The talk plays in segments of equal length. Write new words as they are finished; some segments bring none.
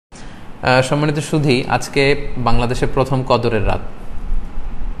সম্মানিত সুধী, আজকে বাংলাদেশের প্রথম কদরের রাত।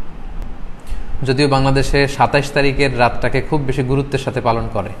 যদিও বাংলাদেশে ২৭ তারিখের রাতটাকে খুব বেশি গুরুত্বের সাথে পালন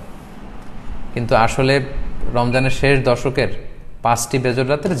করে, কিন্তু আসলে রমজানের শেষ দশকের ৫টি বেজর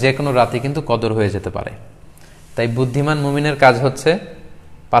রাতের যে কোনো রাতে কিন্তু কদর হয়ে যেতে পারে। তাই বুদ্ধিমান মুমিনের কাজ হচ্ছে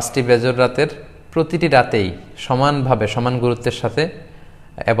 ৫টি বেজর রাতের প্রতিটি রাতেই সমানভাবে সমান গুরুত্বের সাথে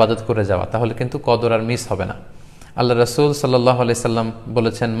ইবাদত করে যাওয়া, তাহলে কিন্তু কদর আর মিস হবে না। আল্লাহ রাসূল সাল্লাল্লাহু আলাইহি সাল্লাম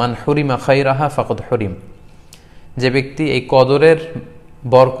বলেছেন, মান হুরিমা খাইরাহা ফাকাদ হুরিম। যে ব্যক্তি এই কদরের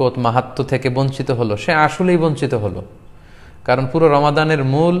বরকত মাহাত্ম্য থেকে বঞ্চিত হলো, সে আসলেই বঞ্চিত হলো। কারণ পুরো রমাদানের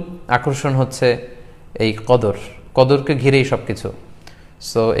মূল আকর্ষণ হচ্ছে এই কদরকে ঘিরেই সব কিছু।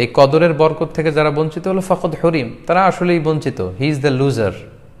 সো এই কদরের বরকত থেকে যারা বঞ্চিত হলো ফাকাদ হুরিম, তারা আসলেই বঞ্চিত। হি ইজ দ্য লুজার,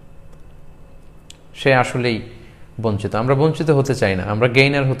 সে আসলেই বঞ্চিত। আমরা বঞ্চিত হতে চাই না, আমরা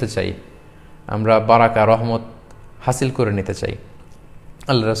গেইনার হতে চাই, আমরা বারাকা রহমত হাসিল করে নিতে চাই।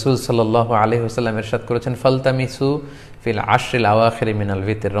 আল্লাহ রাসূল সাল্লাল্লাহু আলাইহি ওয়াসাল্লাম ইরশাদ করেছেন, ফালতামিসু ফিল আশরিল আওয়াখিরি মিনাল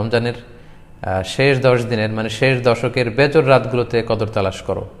ভিতর। রমজানের শেষ ১০ দিনের মানে শেষ দশকের বেজর রাতগুলোতে কদর তালাশ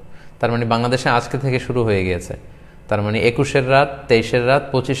করো। তার মানে বাংলাদেশে আজকে থেকে শুরু হয়ে গিয়েছে। তার মানে ২১-এর রাত, ২৩-এর রাত,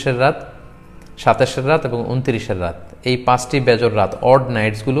 ২৫-এর রাত, ২৭-এর রাত এবং ২৯-এর রাত, এই ৫টি বেজর রাত, অড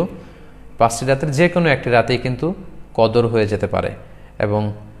নাইটসগুলো, ৫টি রাতের যে কোনো একটি রাতেই কিন্তু কদর হয়ে যেতে পারে। এবং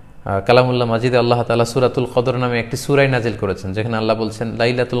কালামুল্লাহ মাজিদে আল্লাহ তাআলা সূরাতুল কদর নামে একটি সূরা নাজিল করেছেন, যেখানে আল্লাহ বলছেন,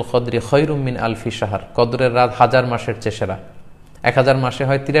 লাইলাতুল কদরি খায়রুম মিন আলফি শাহর। কদরের রাত ১০০০ মাসের চেয়ে সেরা। ১০০০ মাসে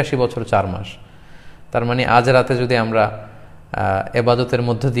হয় ৮৩ বছর ৪ মাস। তার মানে আজ রাতে যদি আমরা ইবাদতের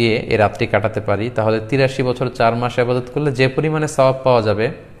মধ্য দিয়ে এই রাতটি কাটাতে পারি, তাহলে ৮৩ বছর ৪ মাস ইবাদত করলে যে পরিমাণে সওয়াব পাওয়া যাবে,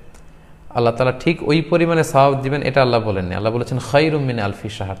 আল্লাহ তাআলা ঠিক ওই পরিমাণে সওয়াব দিবেন, এটা আল্লাহ বলেননি। আল্লাহ বলেছেন খায়রুম মিন আলফি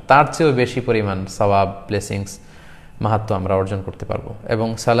শাহর, তার চেয়েও বেশি পরিমাণ সওয়াব, ব্লেসিংস, মাহাত্ম্য আমরা অর্জন করতে পারবো। এবং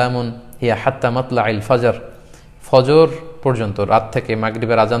সালামুন হিয়া হাত্তা মাতলাইল ফজর, ফজর পর্যন্ত, রাত থেকে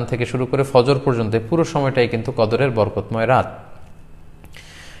মাগরিবের আজান থেকে শুরু করে ফজর পর্যন্ত পুরো সময়টাই কিন্তু কদরের বরকতময় রাত।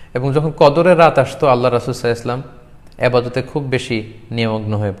 এবং যখন কদরের রাত আসতো, আল্লাহ রাসূল সাল্লাল্লাহু আলাইহি ওয়াসাল্লাম ইবাদতে খুব বেশি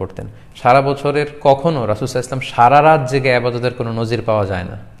নিমগ্ন হয়ে পড়তেন। সারা বছরের কখনো রাসূল সাল্লাল্লাহু আলাইহি ওয়াসাল্লাম সারা রাত জেগে ইবাদতের কোনো নজির পাওয়া যায়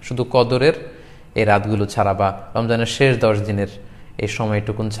না, শুধু কদরের এই রাতগুলো ছাড়া বা রমজানের শেষ ১০ দিনের এই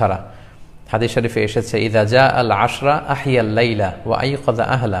সময়টুকুন ছাড়া। হাদিস শরীফে এসেছে, ইদা জা আল আশরা আহিয়াল লাইলা ওয়া আইকাযা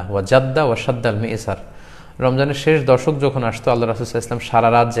আহলা ওয়া জাদ্দা ওয়া শাদ্দাল মিইসার। রমজানের শেষ দশক যখন আসতো, আল্লাহ রাসূল সাল্লাল্লাহু আলাইহি ওয়াসাল্লাম সারা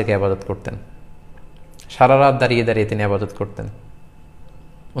রাত জেগে ইবাদত করতেন, সারা রাত দাঁড়িয়ে দাঁড়িয়ে তিনি ইবাদত করতেন।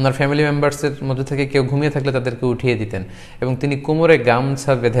 ওনার ফ্যামিলি মেম্বার্সের মধ্যে থেকে কেউ ঘুমিয়ে থাকলে তাদেরকে উঠিয়ে দিতেন এবং তিনি কোমরে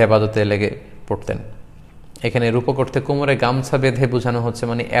গামছা বেঁধে ইবাদতে লেগে পড়তেন। এখানে রূপক অর্থে কোমরে গামছা বেঁধে বোঝানো হচ্ছে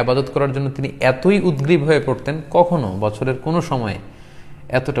মানে ইবাদত করার জন্য তিনি এতই উদ্গ্রীব হয়ে পড়তেন, কখনো বছরের কোনো সময়ে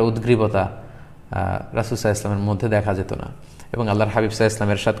এতটা উদ্গ্রীবতা রাসূল সাল্লাল্লাহু আলাইহি ওয়াসাল্লামের মধ্যে দেখা যেত না। এবং আল্লাহর হাবিব সাল্লাল্লাহু আলাইহি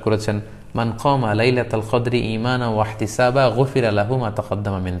ওয়াসাল্লাম ইরশাদ করেছেন, মান কামা লাইলাতাল কদরি ঈমানা ওয়া ইহতিসাবা গুফিরা লাহু মা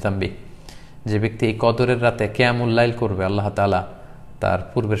তাকদ্দামা মিন যামবি। যে ব্যক্তি এই কদরের রাতে কিয়ামুল লাইল করবে, আল্লাহ তাআলা তার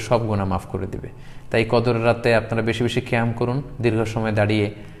পূর্বের সব গুনাহ মাফ করে দিবে। তাই কদরের রাতে আপনারা বেশি বেশি কিয়াম করুন, দীর্ঘ সময় দাঁড়িয়ে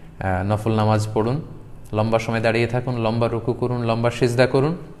নফল নামাজ পড়ুন, লম্বা সময় দাঁড়িয়ে থাকুন, লম্বা রুকু করুন, লম্বা সিজদা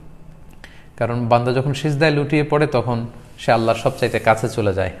করুন। কারণ বান্দা যখন সিজদায় লুটিয়ে পড়ে, তখন সে আল্লাহর সবচাইতে কাছে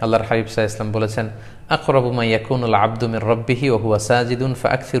চলে যায়। আল্লাহর হাবিব সাল্লাল্লাহু আলাইহি ওয়াসাল্লাম বলেছেন, আকরাবু মা ইয়াকুনুল আবদু মির রাব্বিহি ওয়া হুয়া সাজিদুন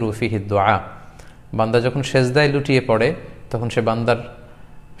ফাআকসিরু ফিহি দুআ। বান্দা যখন সিজদায় লুটিয়ে পড়ে, তখন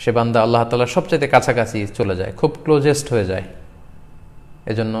সে বান্দা আল্লাহ তাআলার সবচাইতে কাছাকাছি চলে যায়, খুব ক্লোজেস্ট হয়ে যায়।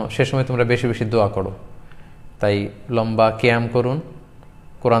 এজন্য সে সময় তোমরা বেশি বেশি দোয়া করো। তাই লম্বা কিয়াম করুন,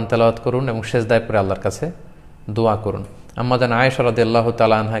 কোরআন তেলাওয়াত করুন এবং সিজদায় পড়ে আল্লাহর কাছে দোয়া করুন। আম্মা জান আয়েশা রাদিয়াল্লাহু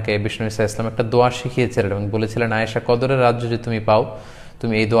তাআলা আনহাকে বিষ্ণু ইসা ইসলাম একটা দোয়া শিখিয়েছিলেন এবং বলেছিলেন, আয়েশা, কদরের রাত যদি তুমি পাও,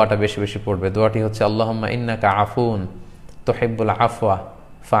 তুমি এই দোয়াটা বেশি বেশি পড়বে। দোয়াটি হচ্ছে, আল্লাহুম্মা ইন্নাকা আফুন তুহিব্বুল আফওয়া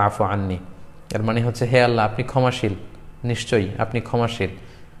ফাআফু আন্নি। এর মানে হচ্ছে, হে আল্লাহ, আপনি ক্ষমাশীল, নিশ্চয়ই আপনি ক্ষমাশীল,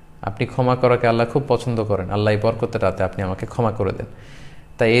 আপনি ক্ষমা করাকে আল্লাহ খুব পছন্দ করেন, আল্লাহ এই বরকতের রাতে আপনি আমাকে ক্ষমা করে দেন।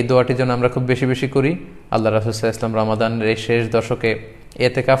 তাই এই দোয়াটি যেন আমরা খুব বেশি বেশি করি। আল্লাহ রাসূল সাল্লাল্লাহু আলাইহি ওয়াসাল্লাম রমাদানের এই শেষ দশকে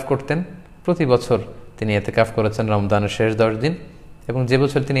ইতিকাফ করতেন। প্রতি বছর তিনি ইতিকাফ করেছেন রমজানের শেষ ১০ দিন, এবং যে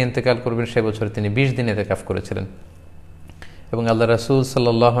বছর তিনি ইন্তেকাল করবেন সে বছর তিনি ২০ দিন ইতিকাফ করেছিলেন। এবং আল্লাহ রাসূল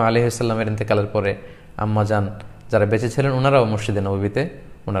সাল্লাল্লাহু আলাইহি ওয়াসাল্লামের ইন্তেকালের পরে আম্মা জান যারা বেঁচে ছিলেন, ওনারাও মসজিদে নববীতে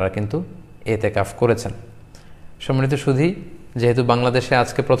ওনারা কিন্তু ইতিকাফ করেছেন। সম্মানিত সুধী, যেহেতু বাংলাদেশে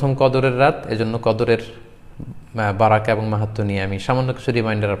আজকে প্রথম কদরের রাত, এজন্য কদরের বারাকা এবং মাহাত্ম্য নিয়ে আমি সামান্য কিছু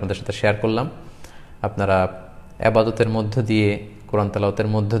রিমাইন্ডার আপনাদের সাথে শেয়ার করলাম। আপনারা ইবাদতের মধ্য দিয়ে, কোরআন তেলাওয়াতের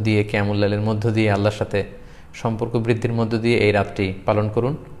মধ্য দিয়ে, কিয়ামুল লাইলের মধ্য দিয়ে, আল্লাহর সাথে সম্পর্ক বৃদ্ধির মধ্য দিয়ে এই রাতটি পালন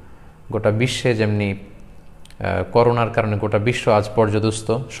করুন। গোটা বিশ্বে যেমনি করোনার কারণে গোটা বিশ্ব আজ পর্যদুস্ত,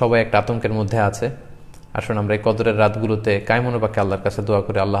 সবাই একটা আতঙ্কের মধ্যে আছে। আসুন আমরা এই কদরের রাতগুলোতে কায়মনোবাক্যে আল্লাহর কাছে দোয়া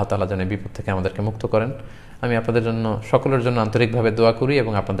করে আল্লাহ তাআলা যেন বিপদ থেকে আমাদেরকে মুক্ত করেন। আমি আপনাদের জন্য সকলের জন্য আন্তরিকভাবে দোয়া করি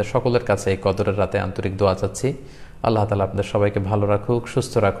এবং আপনাদের সকলের কাছে এই কদরের রাতে আন্তরিক দোয়া চাচ্ছি। আল্লাহ তাআলা আপনাদের সবাইকে ভালো রাখুক,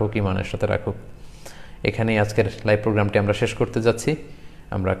 সুস্থ রাখুক, ঈমানের সাথে রাখুক। এখানেই আজকের লাইভ প্রোগ্রামটি আমরা শেষ করতে যাচ্ছি।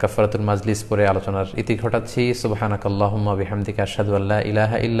 আমরা কাফারাতুল মাজলিস পরে আলোচনার ইতি ঘটাচ্ছি। সুবহানাকাল্লাহুম্মা বিহামদিকা আশহাদু আল্লা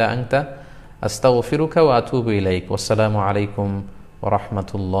ইলাহা ইল্লা আনতা আস্তাগফিরুকা ওয়া আতুবু ইলাইক। ওয়াসসালামু আলাইকুম ওয়া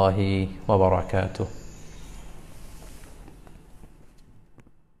রাহমাতুল্লাহি ওয়া বারাকাতুহু।